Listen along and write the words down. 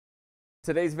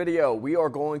Today's video, we are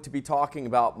going to be talking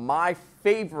about my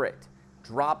favorite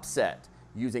drop set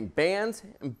using bands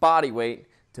and body weight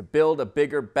to build a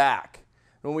bigger back.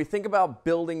 When we think about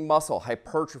building muscle,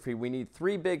 hypertrophy, we need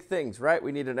three big things, right?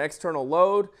 We need an external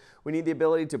load, we need the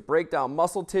ability to break down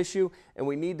muscle tissue, and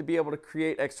we need to be able to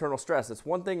create external stress. It's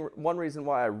one reason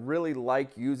why I really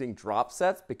like using drop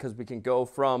sets, because we can go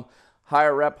from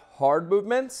higher rep hard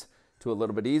movements to a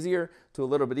little bit easier, to a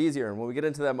little bit easier. And when we get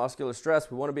into that muscular stress,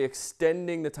 we want to be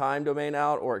extending the time domain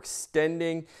out or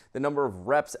extending the number of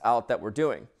reps out that we're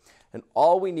doing. And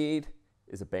all we need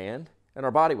is a band and our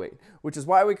body weight, which is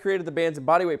why we created the bands and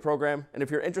body weight program. And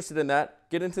if you're interested in that,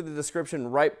 get into the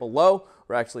description right below.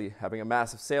 We're actually having a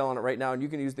massive sale on it right now, and you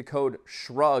can use the code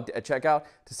SHRUGGED at checkout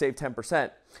to save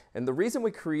 10%. And the reason we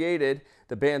created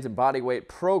the bands and body weight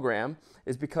program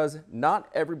is because not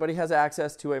everybody has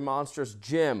access to a monstrous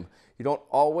gym. You don't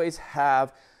always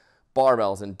have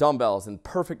barbells and dumbbells and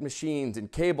perfect machines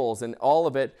and cables and all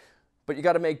of it, but you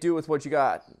got to make do with what you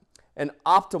got. And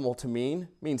optimal to me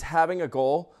means having a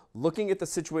goal, looking at the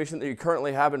situation that you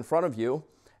currently have in front of you,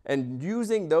 and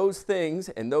using those things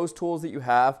and those tools that you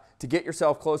have to get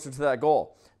yourself closer to that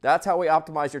goal. That's how we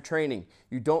optimize your training.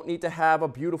 You don't need to have a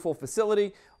beautiful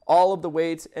facility, all of the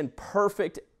weights, and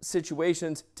perfect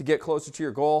situations to get closer to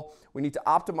your goal. We need to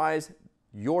optimize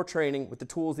your training with the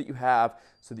tools that you have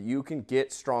so that you can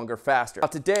get stronger faster. Now,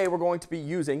 today we're going to be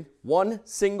using one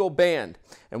single band,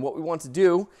 and what we want to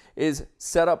do is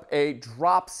set up a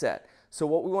drop set. So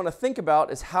what we want to think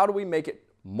about is how do we make it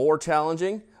more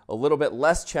challenging, a little bit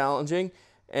less challenging,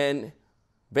 and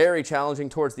very challenging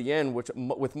towards the end,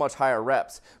 with much higher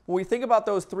reps. When we think about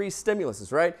those three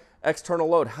stimuluses, right? External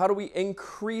load, how do we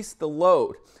increase the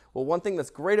load? Well, one thing that's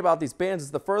great about these bands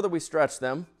is the further we stretch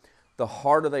them, the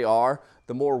harder they are,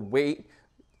 the more weight,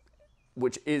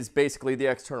 which is basically the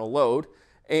external load,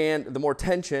 and the more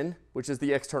tension, which is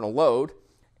the external load,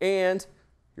 and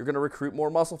you're going to recruit more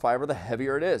muscle fiber the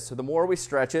heavier it is. So the more we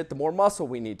stretch it, the more muscle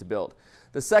we need to build.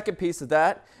 The second piece of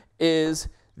that is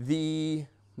the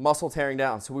muscle tearing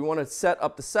down. So we want to set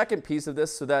up the second piece of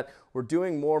this so that we're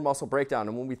doing more muscle breakdown.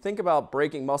 And when we think about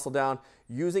breaking muscle down,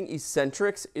 using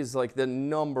eccentrics is like the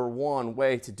 #1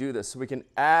 way to do this. So we can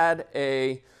add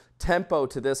a tempo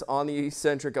to this on the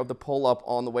eccentric of the pull up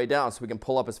on the way down. So we can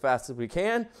pull up as fast as we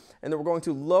can, and then we're going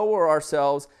to lower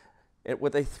ourselves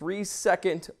with a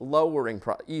 3-second lowering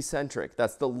eccentric.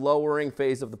 That's the lowering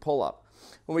phase of the pull up.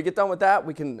 When we get done with that,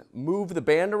 we can move the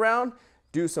band around,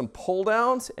 do some pull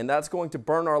downs, and that's going to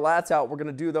burn our lats out. We're going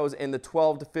to do those in the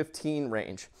 12 to 15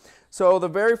 range. So the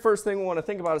very first thing we want to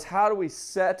think about is how do we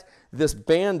set this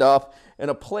band up in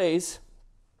a place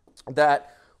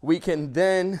that we can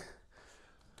then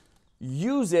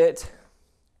use it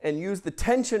and use the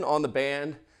tension on the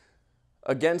band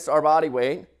against our body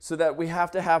weight so that we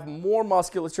have to have more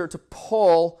musculature to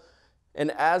pull,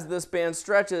 and as this band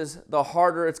stretches, the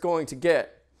harder it's going to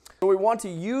get. So we want to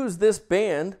use this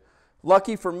band.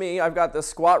 Lucky for me, I've got this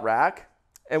squat rack,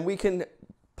 and we can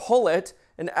pull it,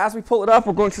 and as we pull it up,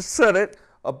 we're going to set it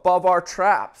above our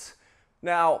traps.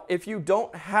 Now, if you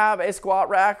don't have a squat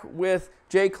rack with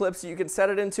J-clips that you can set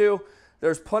it into,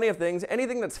 there's plenty of things.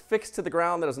 Anything that's fixed to the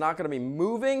ground that is not going to be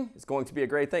moving is going to be a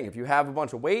great thing. If you have a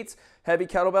bunch of weights, heavy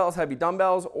kettlebells, heavy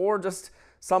dumbbells, or just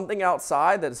something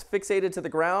outside that is fixated to the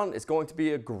ground, is going to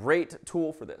be a great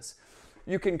tool for this.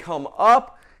 You can come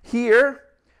up here,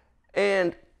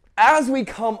 and as we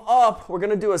come up, we're going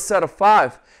to do a set of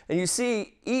 5. And you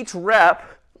see each rep,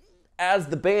 as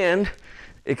the band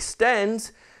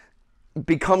extends,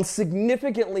 becomes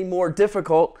significantly more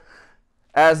difficult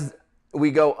as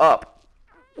we go up.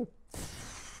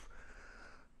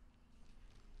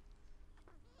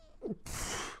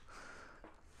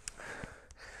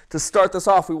 To start this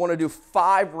off, we want to do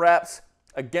 5 reps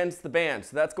against the band.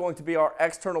 So that's going to be our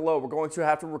external load. We're going to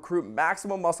have to recruit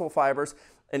maximum muscle fibers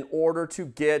in order to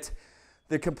get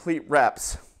the complete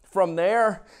reps. From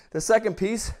there, the second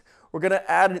piece, we're going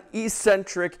to add an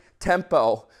eccentric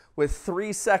tempo with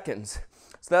 3 seconds.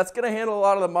 So that's going to handle a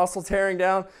lot of the muscle tearing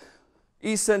down.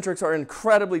 Eccentrics are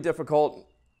incredibly difficult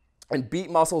and beat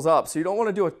muscles up. So you don't want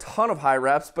to do a ton of high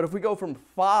reps, but if we go from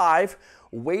 5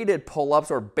 weighted pull-ups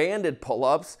or banded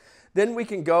pull-ups, then we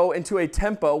can go into a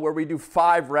tempo where we do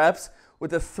 5 reps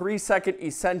with a 3-second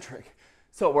eccentric.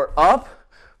 So we're up,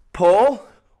 pull,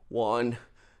 1,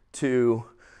 2,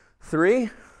 3,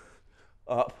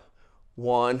 up,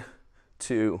 1,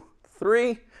 2,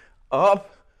 3,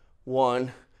 up,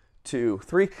 1, 2,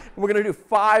 3. And we're going to do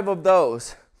 5 of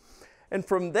those. And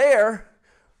from there,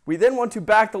 we then want to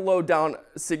back the load down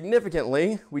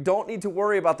significantly. We don't need to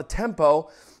worry about the tempo,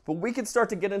 but we can start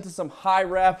to get into some high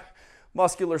rep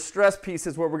muscular stress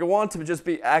pieces where we want to just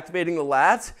be activating the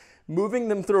lats, moving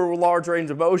them through a large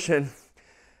range of motion,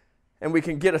 and we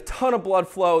can get a ton of blood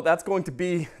flow. That's going to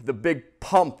be the big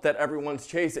pump that everyone's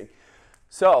chasing.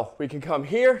 So we can come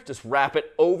here, just wrap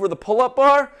it over the pull-up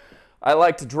bar. I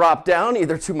like to drop down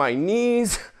either to my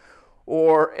knees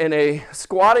or in a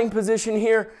squatting position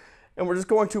here, and we're just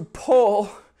going to pull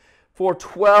for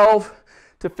 12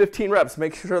 to 15 reps.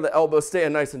 Make sure the elbows stay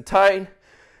nice and tight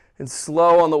and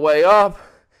slow on the way up.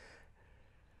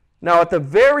 Now at the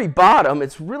very bottom,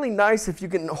 it's really nice if you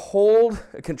can hold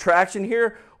a contraction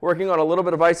here, working on a little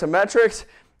bit of isometrics,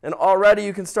 and already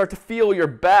you can start to feel your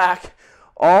back,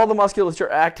 all the musculature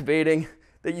activating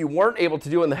that you weren't able to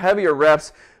do in the heavier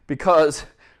reps, because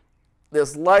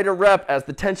this lighter rep, as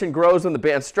the tension grows and the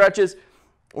band stretches,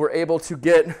 we're able to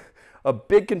get a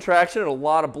big contraction and a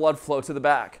lot of blood flow to the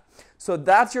back. So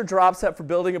that's your drop set for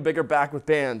building a bigger back with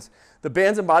bands. The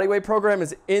Bands and Bodyweight program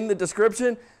is in the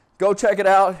description. Go check it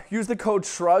out. Use the code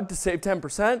SHRUGGED to save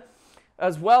 10%,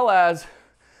 as well as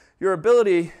your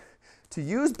ability to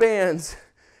use bands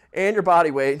and your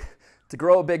body weight to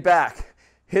grow a big back.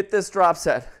 Hit this drop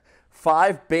set.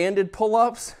 5 banded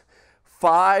pull-ups,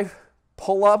 5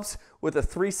 pull-ups with a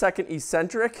 3-second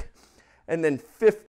eccentric, and then